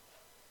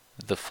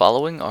The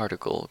following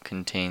article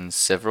contains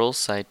several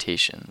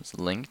citations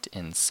linked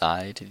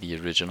inside the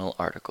original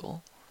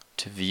article.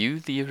 To view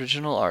the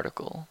original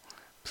article,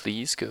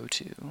 please go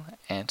to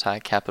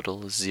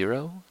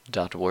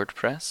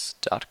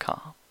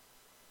anticapitalzero.wordpress.com.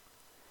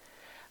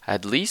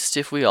 At least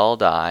if we all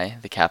die,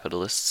 the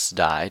capitalists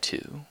die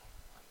too,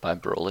 by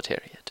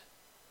Proletariat.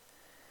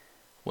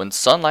 When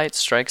sunlight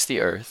strikes the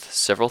earth,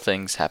 several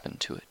things happen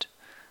to it.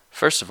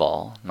 First of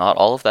all, not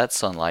all of that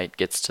sunlight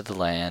gets to the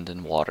land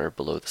and water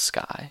below the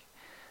sky.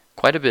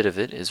 Quite a bit of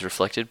it is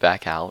reflected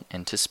back out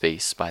into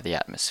space by the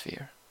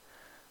atmosphere.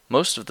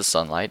 Most of the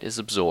sunlight is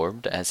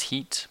absorbed as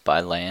heat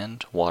by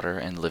land, water,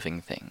 and living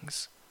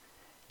things.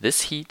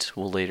 This heat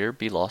will later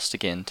be lost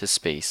again to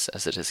space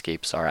as it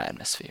escapes our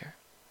atmosphere.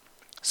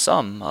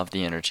 Some of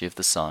the energy of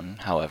the sun,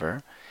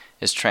 however,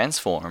 is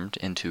transformed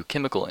into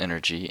chemical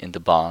energy in the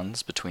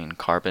bonds between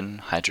carbon,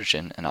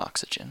 hydrogen, and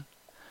oxygen.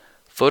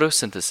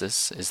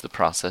 Photosynthesis is the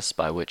process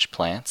by which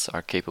plants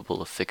are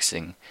capable of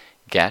fixing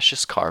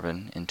gaseous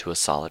carbon into a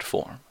solid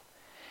form.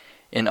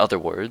 In other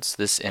words,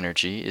 this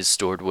energy is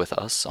stored with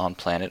us on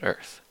planet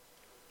Earth.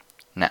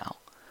 Now,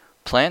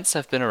 plants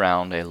have been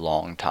around a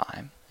long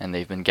time, and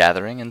they've been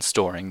gathering and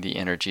storing the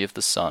energy of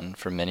the sun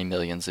for many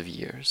millions of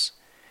years.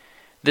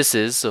 This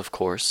is, of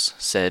course,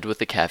 said with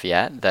the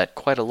caveat that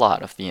quite a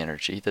lot of the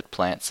energy that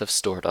plants have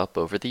stored up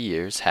over the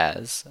years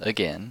has,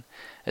 again,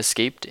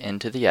 escaped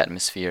into the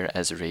atmosphere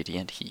as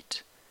radiant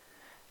heat.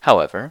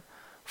 However,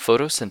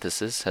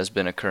 photosynthesis has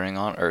been occurring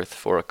on Earth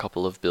for a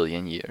couple of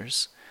billion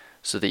years,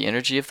 so the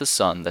energy of the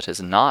sun that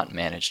has not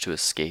managed to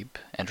escape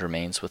and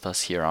remains with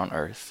us here on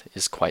Earth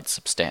is quite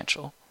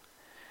substantial.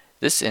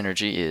 This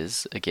energy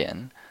is,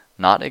 again,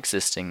 not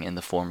existing in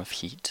the form of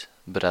heat,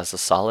 but as a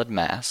solid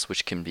mass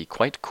which can be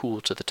quite cool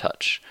to the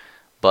touch,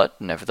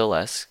 but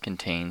nevertheless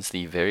contains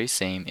the very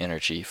same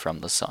energy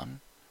from the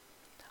sun.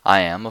 I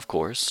am, of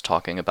course,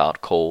 talking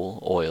about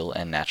coal, oil,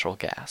 and natural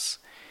gas,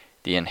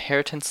 the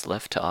inheritance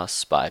left to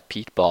us by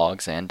peat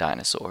bogs and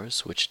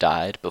dinosaurs, which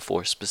died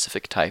before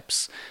specific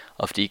types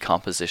of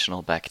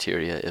decompositional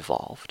bacteria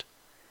evolved.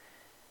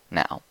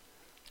 Now,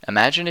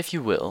 imagine, if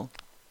you will,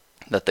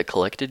 that the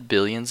collected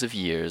billions of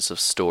years of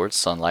stored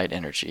sunlight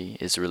energy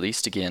is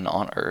released again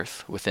on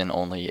Earth within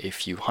only a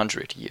few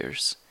hundred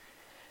years.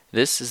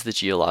 This is the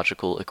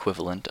geological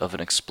equivalent of an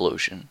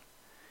explosion.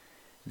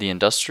 The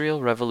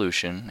Industrial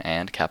Revolution,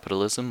 and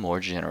capitalism more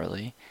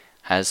generally,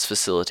 has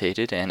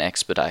facilitated and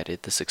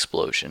expedited this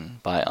explosion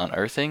by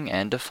unearthing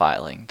and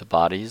defiling the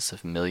bodies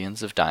of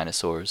millions of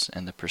dinosaurs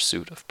in the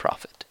pursuit of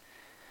profit.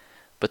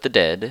 But the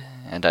dead,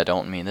 and I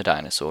don't mean the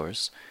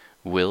dinosaurs,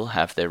 will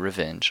have their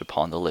revenge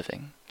upon the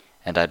living,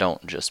 and I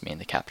don't just mean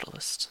the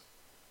capitalists.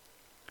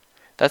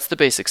 That's the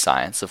basic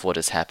science of what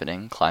is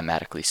happening,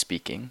 climatically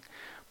speaking,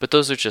 but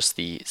those are just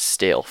the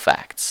stale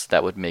facts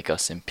that would make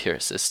us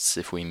empiricists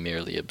if we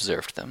merely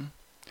observed them.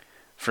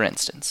 For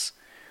instance,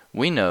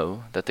 we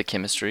know that the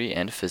chemistry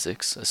and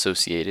physics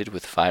associated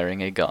with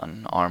firing a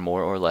gun are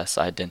more or less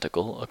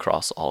identical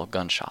across all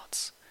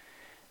gunshots.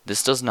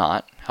 This does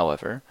not,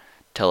 however,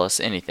 tell us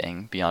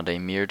anything beyond a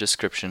mere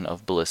description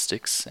of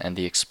ballistics and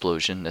the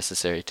explosion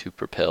necessary to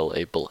propel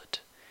a bullet.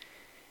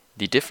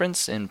 The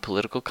difference in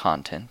political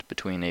content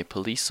between a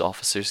police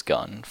officer's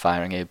gun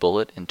firing a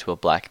bullet into a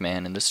black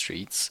man in the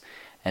streets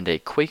and a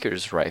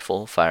Quaker's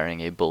rifle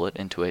firing a bullet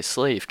into a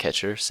slave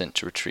catcher sent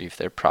to retrieve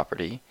their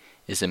property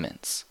is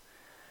immense.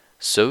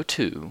 So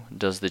too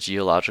does the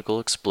geological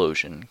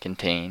explosion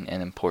contain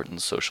an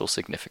important social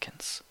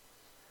significance.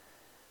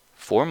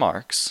 For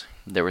Marx,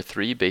 there were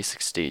three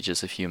basic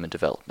stages of human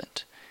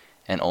development,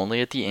 and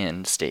only at the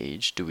end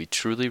stage do we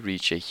truly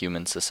reach a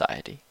human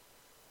society.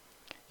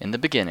 In the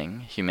beginning,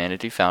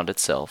 humanity found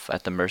itself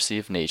at the mercy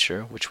of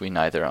nature, which we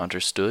neither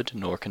understood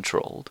nor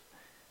controlled.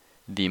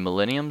 The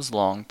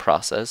millenniums-long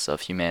process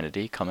of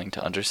humanity coming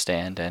to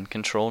understand and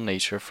control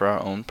nature for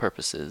our own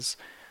purposes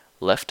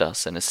left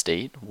us in a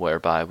state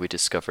whereby we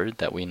discovered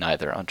that we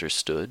neither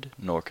understood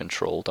nor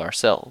controlled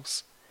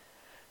ourselves.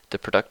 The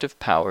productive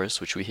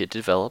powers which we had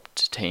developed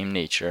to tame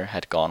nature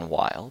had gone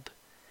wild.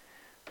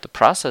 The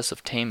process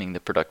of taming the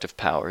productive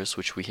powers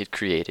which we had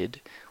created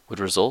would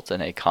result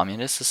in a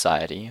communist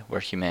society where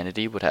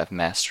humanity would have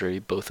mastery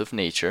both of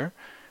nature,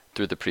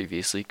 through the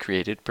previously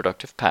created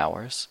productive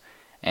powers,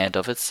 and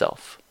of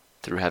itself,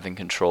 through having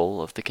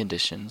control of the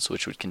conditions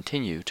which would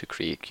continue to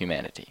create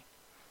humanity.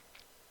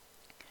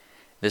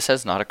 This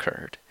has not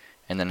occurred,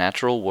 and the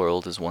natural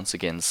world is once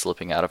again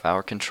slipping out of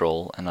our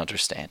control and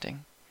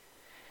understanding.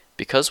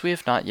 Because we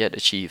have not yet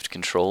achieved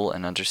control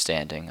and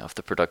understanding of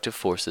the productive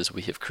forces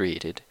we have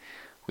created,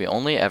 we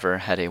only ever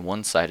had a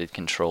one-sided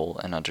control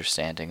and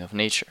understanding of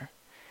nature.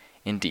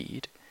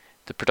 Indeed,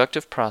 the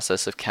productive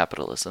process of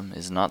capitalism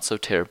is not so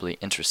terribly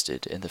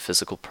interested in the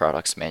physical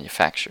products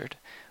manufactured,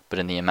 but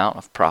in the amount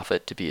of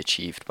profit to be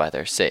achieved by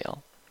their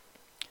sale.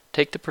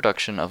 Take the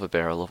production of a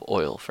barrel of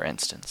oil, for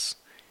instance.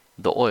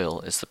 The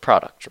oil is the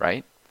product,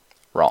 right?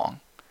 Wrong.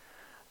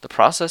 The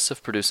process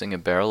of producing a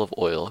barrel of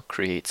oil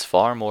creates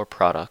far more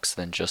products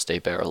than just a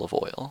barrel of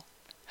oil.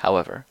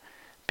 However,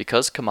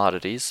 Because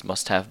commodities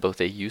must have both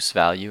a use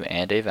value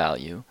and a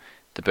value,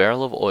 the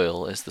barrel of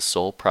oil is the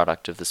sole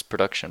product of this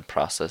production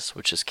process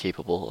which is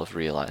capable of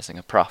realizing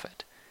a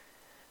profit.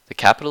 The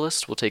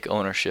capitalist will take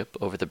ownership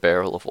over the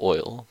barrel of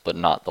oil, but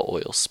not the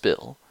oil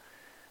spill.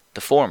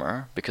 The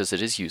former, because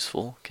it is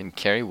useful, can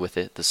carry with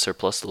it the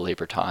surplus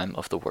labor time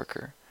of the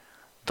worker.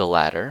 The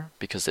latter,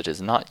 because it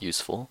is not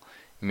useful,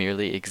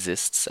 merely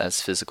exists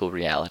as physical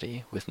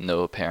reality with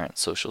no apparent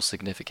social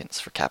significance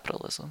for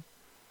capitalism.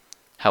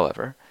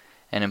 However,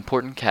 an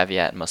important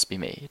caveat must be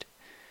made.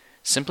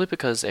 Simply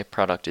because a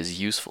product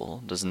is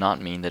useful does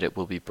not mean that it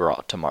will be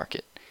brought to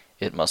market.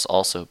 It must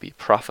also be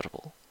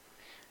profitable.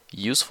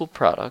 Useful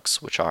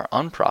products which are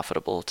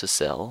unprofitable to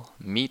sell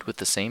meet with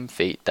the same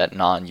fate that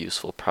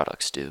non-useful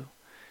products do.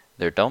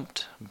 They're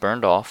dumped,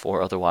 burned off,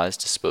 or otherwise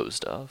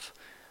disposed of.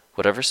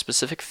 Whatever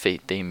specific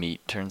fate they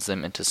meet turns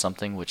them into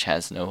something which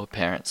has no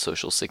apparent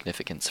social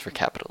significance for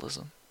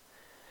capitalism.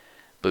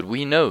 But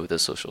we know the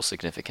social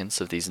significance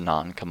of these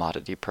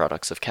non-commodity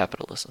products of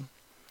capitalism.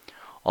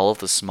 All of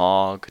the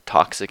smog,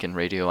 toxic and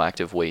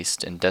radioactive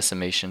waste, and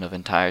decimation of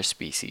entire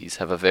species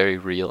have a very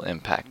real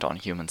impact on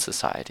human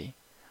society.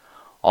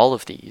 All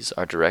of these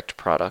are direct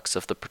products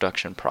of the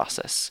production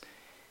process,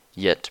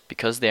 yet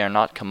because they are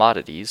not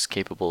commodities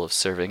capable of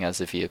serving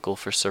as a vehicle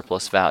for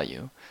surplus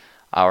value,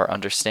 our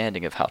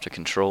understanding of how to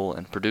control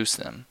and produce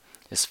them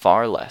is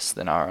far less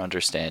than our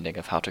understanding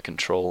of how to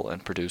control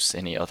and produce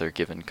any other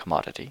given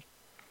commodity.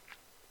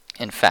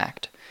 In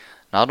fact,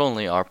 not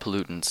only are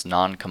pollutants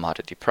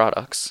non-commodity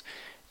products,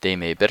 they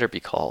may better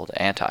be called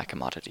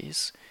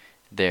anti-commodities.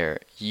 Their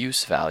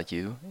use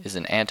value is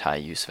an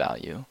anti-use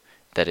value.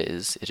 That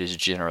is, it is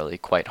generally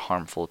quite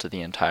harmful to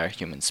the entire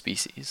human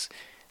species.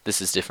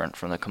 This is different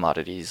from the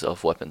commodities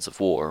of weapons of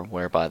war,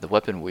 whereby the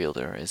weapon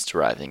wielder is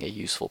deriving a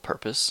useful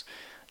purpose.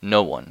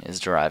 No one is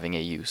deriving a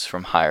use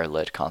from higher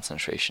lead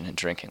concentration in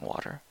drinking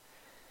water.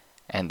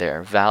 And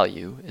their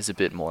value is a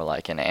bit more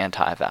like an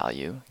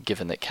anti-value,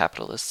 given that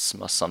capitalists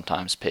must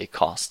sometimes pay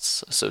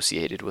costs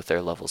associated with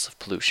their levels of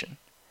pollution.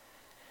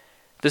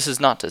 This is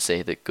not to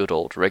say that good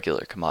old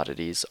regular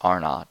commodities are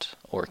not,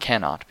 or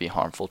cannot be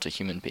harmful to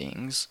human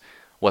beings.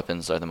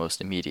 Weapons are the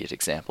most immediate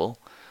example,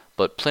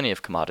 but plenty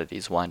of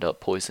commodities wind up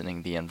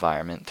poisoning the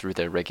environment through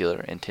their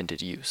regular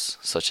intended use,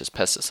 such as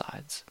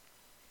pesticides.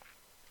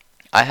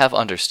 I have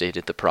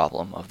understated the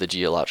problem of the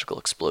geological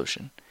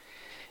explosion.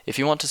 If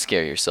you want to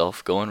scare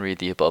yourself, go and read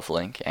the above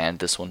link and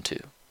this one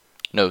too.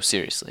 No,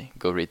 seriously,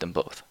 go read them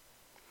both.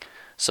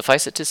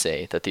 Suffice it to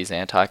say that these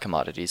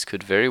anti-commodities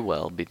could very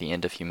well be the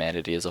end of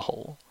humanity as a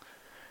whole.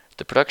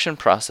 The production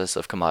process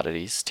of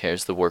commodities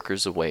tears the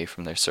workers away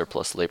from their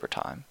surplus labor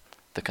time.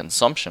 The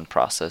consumption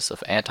process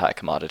of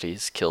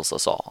anti-commodities kills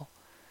us all.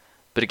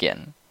 But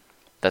again,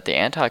 that the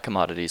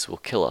anti-commodities will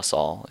kill us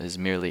all is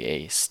merely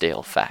a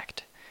stale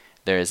fact.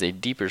 There is a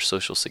deeper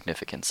social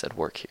significance at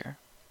work here.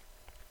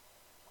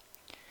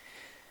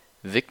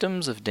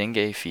 Victims of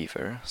dengue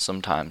fever,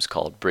 sometimes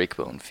called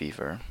breakbone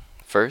fever,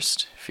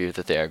 first fear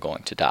that they are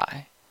going to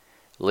die.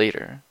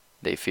 Later,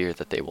 they fear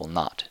that they will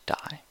not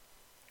die.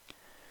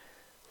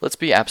 Let's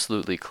be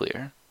absolutely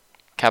clear.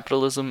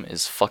 Capitalism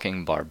is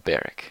fucking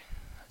barbaric.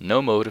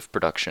 No mode of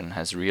production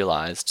has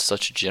realized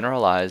such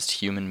generalized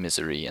human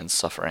misery and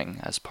suffering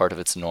as part of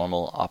its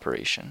normal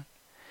operation.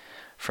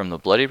 From the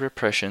bloody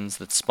repressions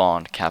that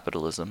spawned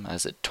capitalism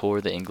as it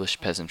tore the English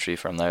peasantry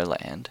from their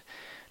land,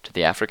 to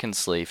the African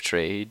slave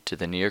trade, to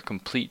the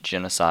near-complete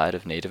genocide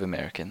of Native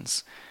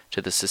Americans,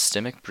 to the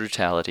systemic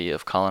brutality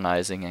of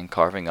colonizing and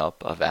carving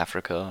up of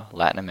Africa,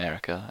 Latin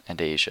America,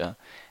 and Asia,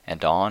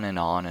 and on and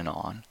on and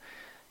on,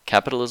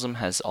 capitalism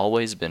has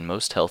always been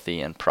most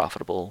healthy and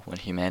profitable when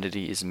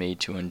humanity is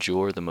made to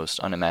endure the most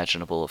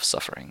unimaginable of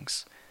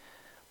sufferings.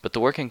 But the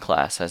working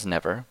class has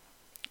never,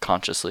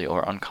 consciously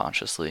or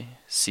unconsciously,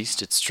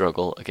 ceased its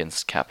struggle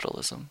against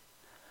capitalism.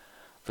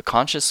 The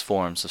conscious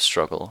forms of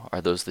struggle are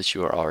those that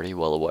you are already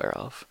well aware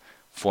of,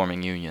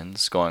 forming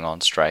unions, going on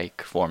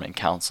strike, forming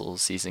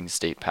councils, seizing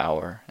state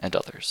power, and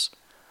others.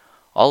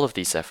 All of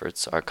these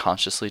efforts are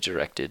consciously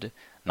directed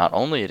not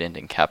only at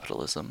ending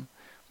capitalism,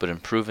 but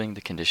improving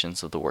the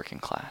conditions of the working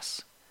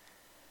class.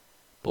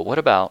 But what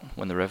about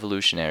when the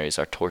revolutionaries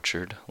are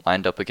tortured,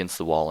 lined up against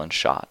the wall and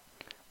shot,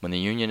 when the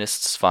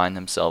unionists find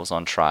themselves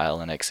on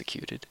trial and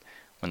executed,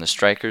 when the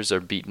strikers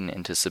are beaten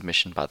into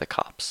submission by the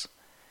cops?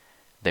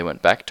 They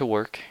went back to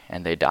work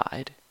and they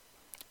died.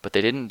 But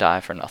they didn't die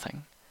for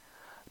nothing.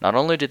 Not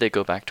only did they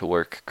go back to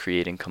work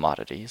creating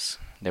commodities,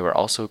 they were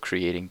also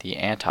creating the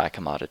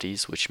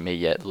anti-commodities which may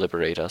yet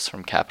liberate us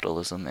from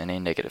capitalism in a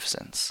negative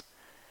sense.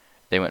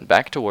 They went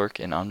back to work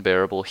in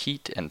unbearable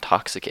heat and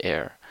toxic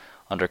air,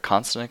 under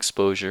constant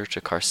exposure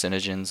to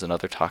carcinogens and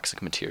other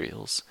toxic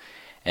materials,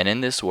 and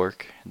in this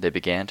work they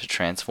began to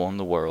transform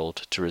the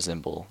world to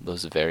resemble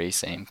those very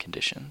same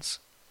conditions.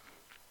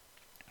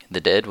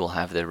 The dead will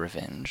have their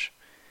revenge.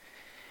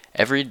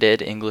 Every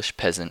dead English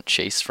peasant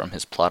chased from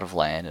his plot of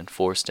land and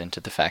forced into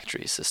the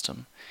factory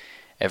system,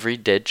 every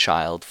dead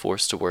child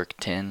forced to work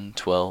 10,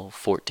 12,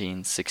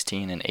 14,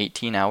 16, and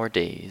 18-hour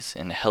days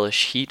in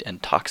hellish heat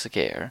and toxic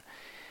air,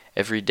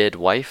 Every dead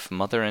wife,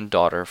 mother, and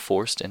daughter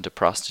forced into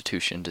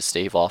prostitution to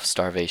stave off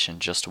starvation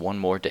just one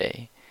more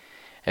day.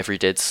 Every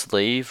dead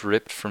slave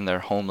ripped from their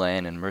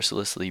homeland and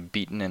mercilessly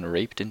beaten and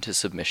raped into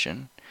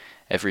submission.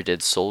 Every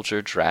dead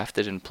soldier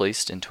drafted and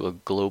placed into a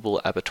global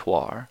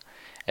abattoir.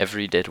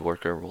 Every dead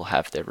worker will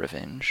have their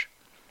revenge.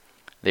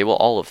 They will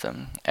all of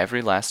them,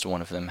 every last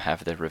one of them,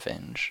 have their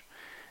revenge.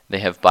 They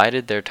have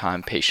bided their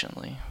time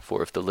patiently,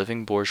 for if the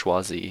living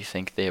bourgeoisie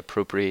think they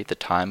appropriate the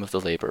time of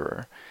the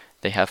laborer,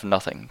 they have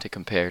nothing to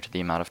compare to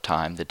the amount of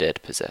time the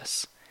dead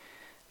possess.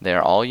 They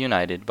are all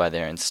united by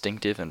their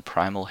instinctive and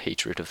primal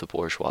hatred of the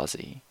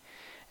bourgeoisie,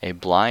 a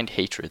blind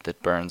hatred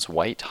that burns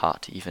white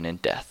hot even in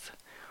death.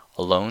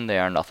 Alone they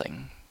are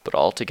nothing, but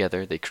all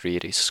together they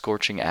create a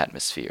scorching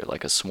atmosphere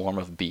like a swarm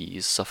of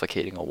bees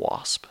suffocating a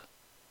wasp.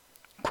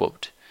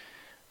 Quote,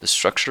 "The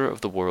structure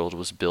of the world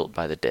was built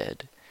by the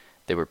dead.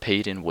 They were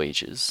paid in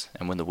wages,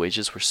 and when the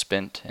wages were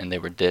spent and they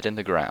were dead in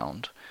the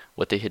ground,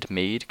 what they had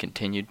made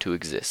continued to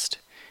exist.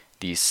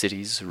 These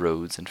cities,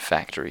 roads, and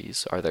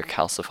factories are their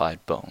calcified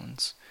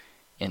bones."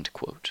 End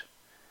quote.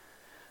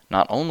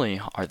 Not only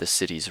are the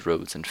cities,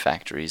 roads, and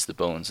factories the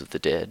bones of the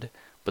dead,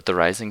 but the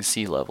rising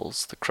sea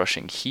levels, the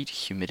crushing heat,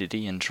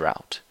 humidity, and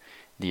drought,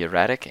 the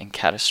erratic and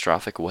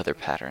catastrophic weather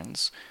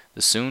patterns,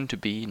 the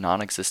soon-to-be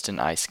non-existent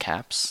ice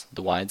caps,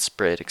 the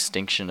widespread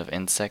extinction of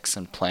insects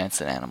and plants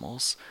and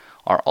animals,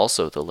 are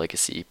also the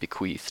legacy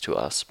bequeathed to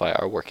us by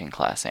our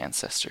working-class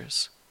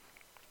ancestors.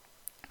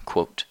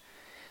 Quote,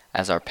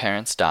 "As our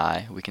parents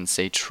die, we can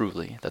say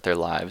truly that their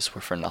lives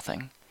were for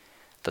nothing,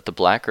 that the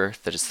black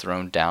earth that is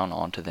thrown down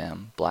onto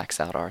them blacks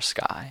out our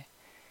sky."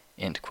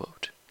 End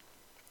quote.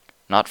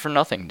 Not for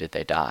nothing did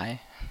they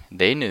die.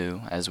 They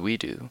knew, as we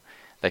do,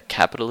 that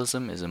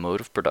capitalism is a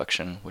mode of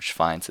production which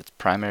finds its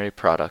primary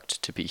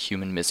product to be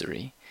human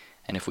misery,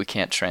 and if we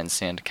can't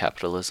transcend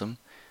capitalism,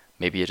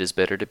 maybe it is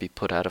better to be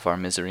put out of our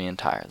misery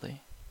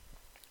entirely.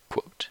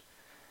 Quote,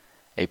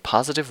 "A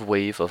positive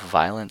wave of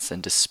violence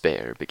and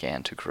despair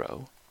began to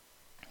grow.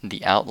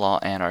 The outlaw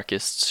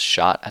anarchists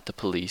shot at the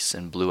police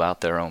and blew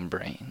out their own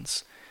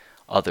brains.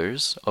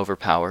 Others,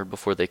 overpowered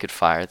before they could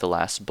fire the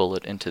last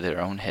bullet into their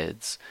own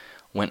heads,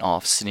 went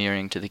off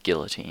sneering to the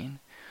guillotine.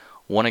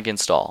 One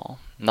against all.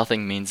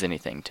 Nothing means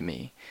anything to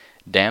me.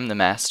 Damn the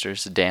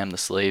masters, damn the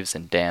slaves,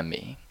 and damn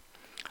me.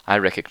 I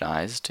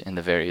recognized, in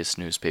the various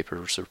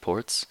newspapers'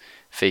 reports,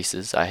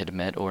 faces I had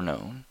met or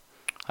known.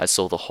 I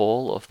saw the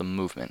whole of the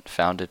movement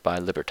founded by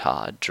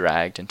Libertad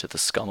dragged into the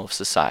scum of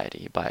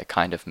society by a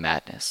kind of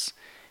madness,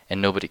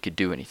 and nobody could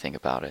do anything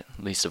about it,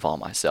 least of all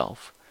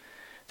myself.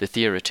 The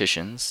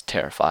theoreticians,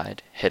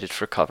 terrified, headed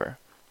for cover.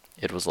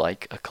 It was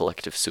like a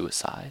collective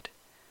suicide."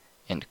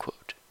 End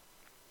quote.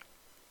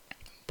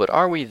 But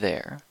are we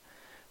there?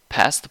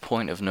 Past the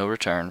point of no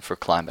return for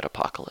climate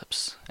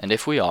apocalypse? And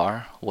if we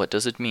are, what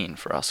does it mean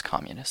for us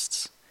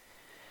communists?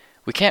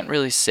 We can't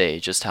really say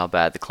just how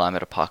bad the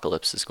climate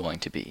apocalypse is going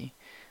to be.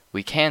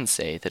 We can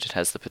say that it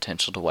has the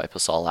potential to wipe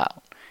us all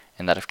out,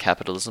 and that if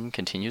capitalism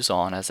continues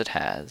on as it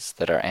has,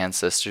 that our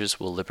ancestors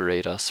will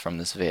liberate us from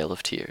this vale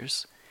of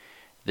tears.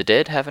 The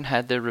dead haven't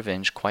had their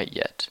revenge quite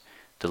yet.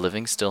 The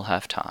living still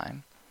have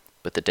time,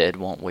 but the dead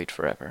won't wait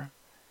forever.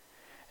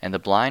 And the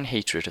blind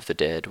hatred of the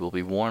dead will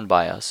be worn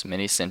by us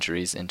many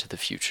centuries into the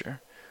future,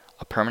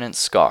 a permanent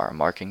scar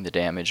marking the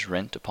damage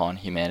rent upon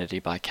humanity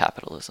by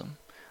capitalism,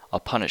 a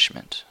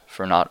punishment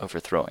for not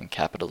overthrowing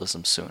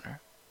capitalism sooner.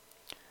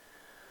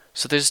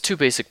 So there's two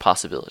basic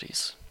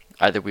possibilities.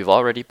 Either we've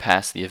already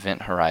passed the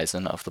event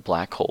horizon of the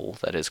black hole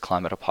that is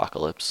climate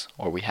apocalypse,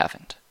 or we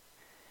haven't.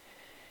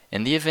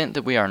 In the event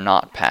that we are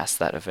not past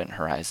that event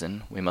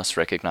horizon, we must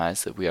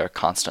recognize that we are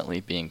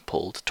constantly being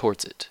pulled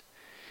towards it.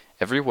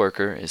 Every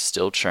worker is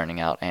still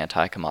churning out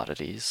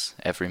anti-commodities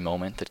every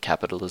moment that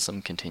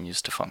capitalism continues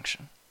to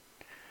function.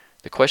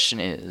 The question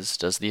is,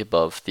 does the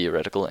above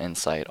theoretical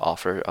insight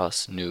offer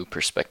us new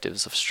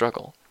perspectives of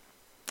struggle?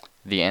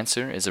 The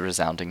answer is a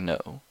resounding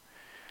no.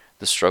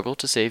 The struggle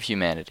to save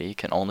humanity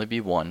can only be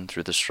won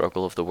through the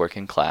struggle of the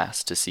working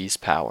class to seize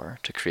power,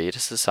 to create a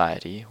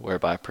society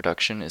whereby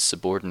production is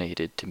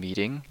subordinated to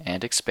meeting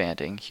and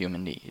expanding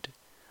human need.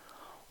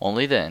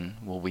 Only then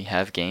will we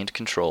have gained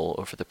control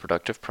over the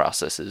productive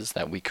processes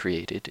that we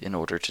created in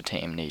order to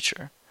tame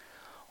nature.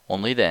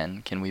 Only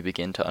then can we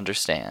begin to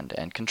understand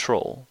and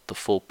control the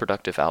full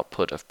productive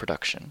output of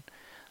production,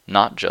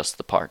 not just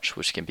the parts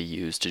which can be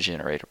used to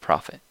generate a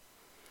profit.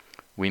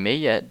 We may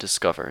yet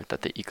discover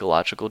that the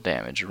ecological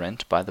damage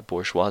rent by the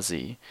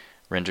bourgeoisie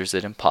renders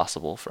it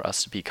impossible for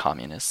us to be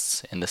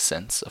communists in the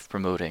sense of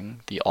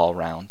promoting the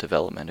all-round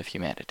development of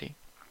humanity.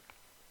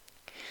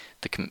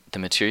 The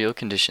material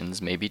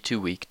conditions may be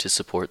too weak to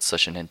support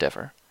such an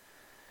endeavor.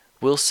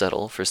 We'll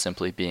settle for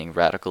simply being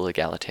radical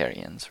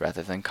egalitarians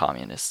rather than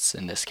communists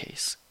in this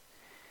case.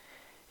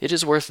 It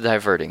is worth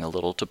diverting a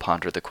little to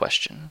ponder the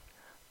question,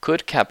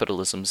 could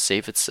capitalism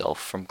save itself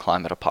from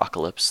climate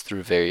apocalypse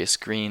through various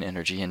green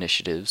energy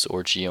initiatives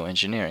or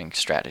geoengineering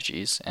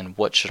strategies, and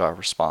what should our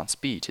response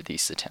be to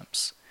these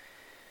attempts?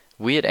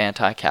 We at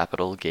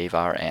Anti-Capital gave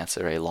our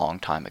answer a long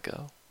time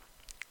ago.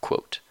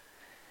 Quote,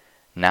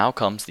 Now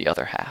comes the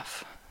other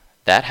half.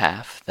 That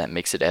half that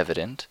makes it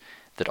evident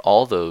that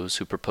all those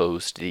who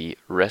proposed the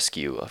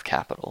rescue of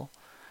capital,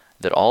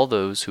 that all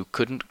those who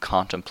couldn't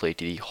contemplate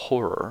the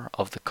horror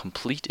of the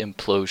complete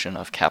implosion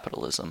of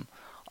capitalism,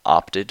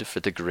 opted for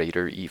the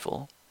greater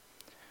evil.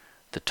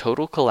 The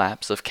total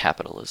collapse of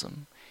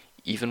capitalism,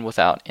 even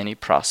without any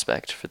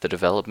prospect for the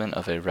development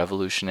of a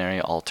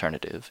revolutionary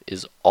alternative,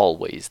 is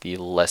always the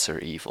lesser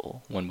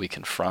evil when we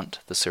confront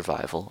the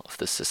survival of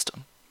the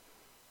system.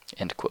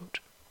 End quote.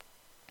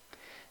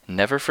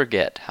 Never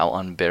forget how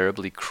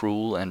unbearably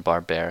cruel and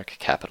barbaric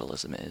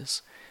capitalism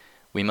is.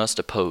 We must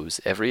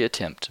oppose every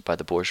attempt by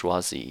the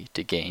bourgeoisie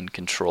to gain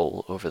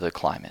control over the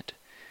climate.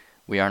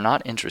 We are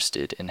not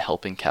interested in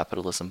helping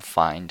capitalism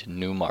find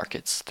new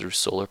markets through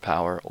solar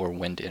power or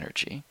wind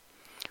energy.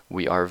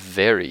 We are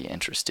very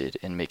interested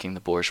in making the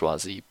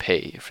bourgeoisie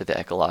pay for the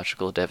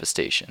ecological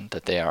devastation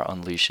that they are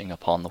unleashing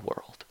upon the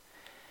world.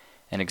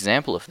 An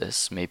example of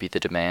this may be the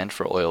demand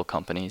for oil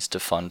companies to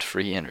fund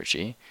free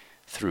energy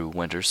through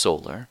winter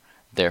solar,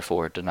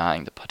 therefore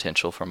denying the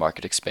potential for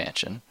market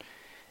expansion,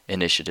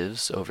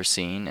 initiatives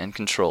overseen and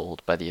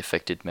controlled by the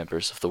affected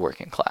members of the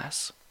working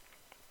class.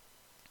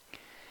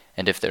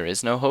 And if there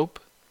is no hope,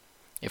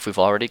 if we've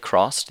already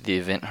crossed the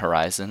event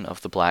horizon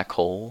of the black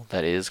hole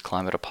that is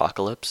climate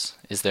apocalypse,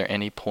 is there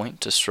any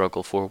point to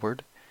struggle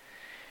forward?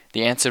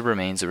 The answer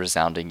remains a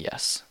resounding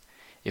yes.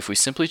 If we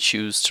simply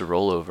choose to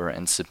roll over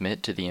and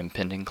submit to the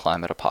impending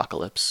climate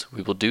apocalypse,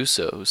 we will do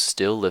so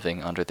still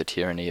living under the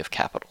tyranny of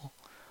capital.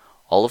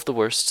 All of the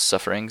worst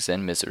sufferings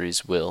and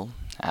miseries will,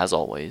 as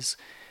always,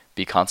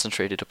 be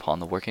concentrated upon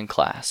the working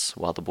class,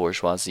 while the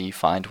bourgeoisie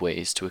find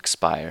ways to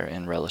expire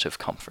in relative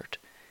comfort.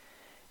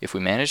 If we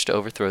manage to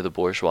overthrow the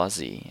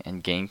bourgeoisie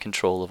and gain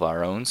control of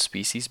our own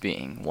species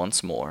being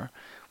once more,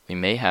 we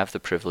may have the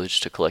privilege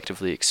to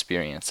collectively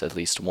experience at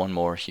least one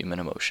more human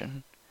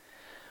emotion.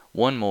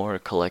 One more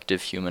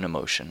collective human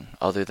emotion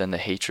other than the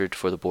hatred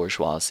for the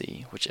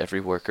bourgeoisie which every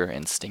worker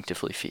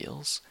instinctively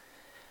feels.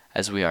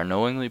 As we are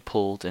knowingly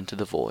pulled into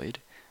the void,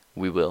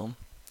 we will,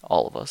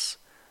 all of us,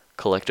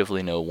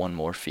 collectively know one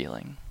more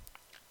feeling: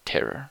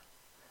 terror.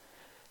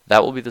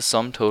 That will be the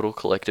sum total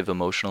collective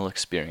emotional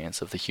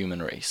experience of the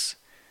human race.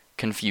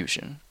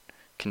 Confusion.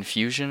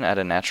 Confusion at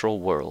a natural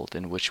world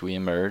in which we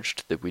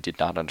emerged that we did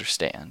not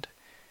understand.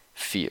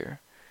 Fear.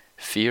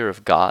 Fear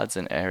of gods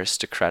and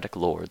aristocratic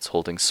lords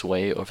holding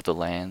sway over the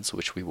lands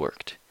which we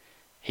worked.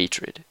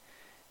 Hatred.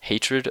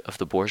 Hatred of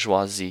the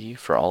bourgeoisie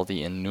for all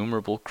the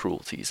innumerable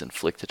cruelties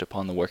inflicted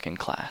upon the working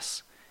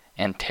class.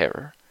 And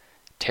terror.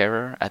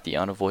 Terror at the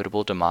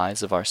unavoidable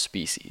demise of our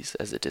species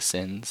as it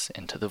descends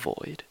into the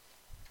void.